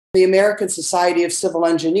The American Society of Civil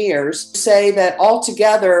Engineers say that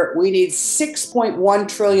altogether we need $6.1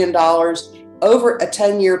 trillion over a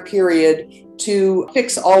 10-year period to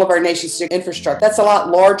fix all of our nation's infrastructure. That's a lot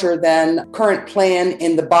larger than current plan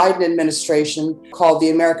in the Biden administration called the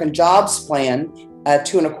American Jobs Plan,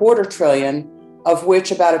 $2.25 trillion, of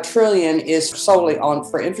which about $1 trillion is solely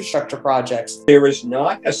for infrastructure projects. There is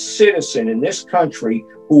not a citizen in this country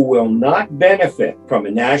who will not benefit from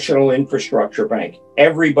a national infrastructure bank.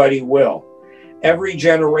 Everybody will. Every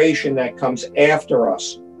generation that comes after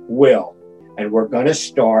us will. And we're going to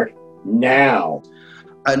start now.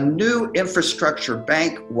 A new infrastructure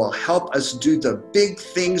bank will help us do the big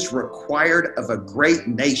things required of a great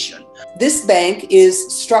nation. This bank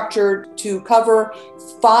is structured to cover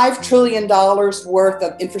 $5 trillion worth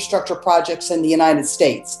of infrastructure projects in the United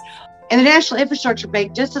States. And the National Infrastructure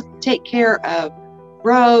Bank just doesn't take care of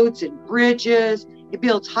roads and bridges. It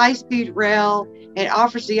builds high-speed rail and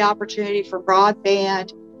offers the opportunity for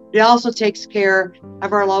broadband. It also takes care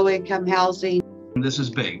of our low-income housing. This is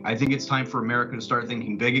big. I think it's time for America to start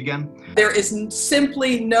thinking big again. There is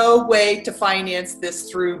simply no way to finance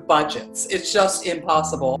this through budgets. It's just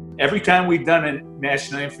impossible. Every time we've done a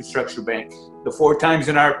national infrastructure bank, the 4 times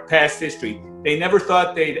in our past history, they never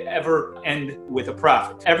thought they'd ever end with a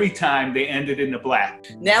profit. Every time they ended in the black.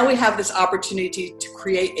 Now we have this opportunity to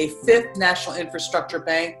create a 5th national infrastructure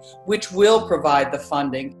bank, which will provide the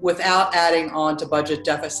funding without adding on to budget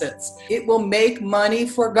deficits. It will make money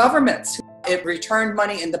for governments. It returned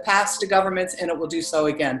money in the past to governments, and it will do so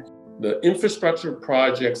again. The infrastructure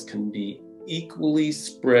projects can be equally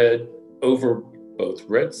spread over both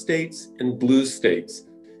red states and blue states.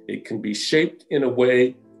 It can be shaped in a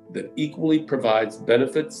way that equally provides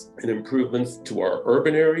benefits and improvements to our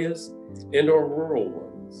urban areas and our rural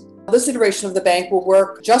ones. This iteration of the bank will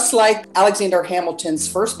work just like Alexander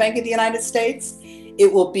Hamilton's first bank in the United States. It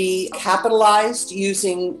will be capitalized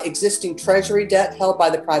using existing treasury debt held by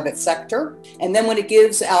the private sector. And then when it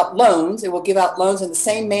gives out loans, it will give out loans in the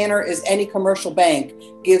same manner as any commercial bank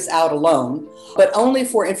gives out a loan, but only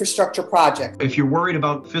for infrastructure projects. If you're worried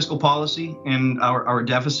about fiscal policy and our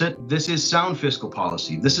deficit, this is sound fiscal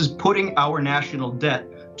policy. This is putting our national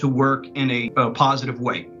debt to work in a positive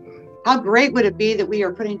way. How great would it be that we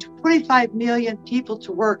are putting 25 million people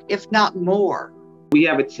to work, if not more? We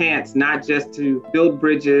have a chance not just to build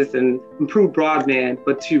bridges and improve broadband,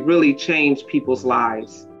 but to really change people's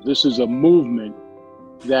lives. This is a movement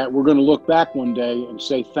that we're going to look back one day and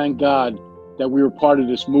say, thank God that we were part of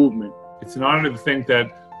this movement. It's an honor to think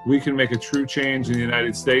that we can make a true change in the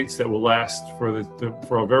United States that will last for a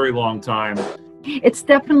very long time. It's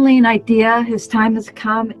definitely an idea whose time has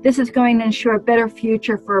come. This is going to ensure a better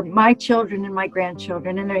future for my children and my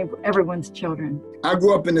grandchildren and everyone's children. I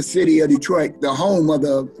grew up in the city of Detroit, the home of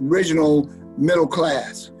the original middle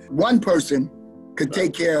class. One person could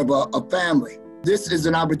take care of a family. This is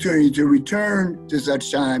an opportunity to return to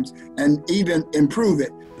such times and even improve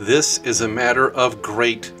it. This is a matter of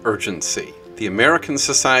great urgency. The American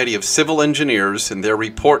Society of Civil Engineers, in their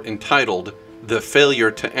report entitled "The Failure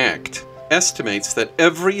to Act," estimates that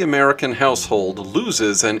every American household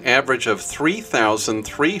loses an average of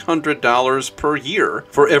 $3,300 per year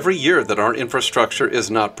for every year that our infrastructure is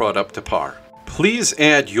not brought up to par. Please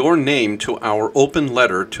add your name to our open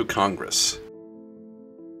letter to Congress.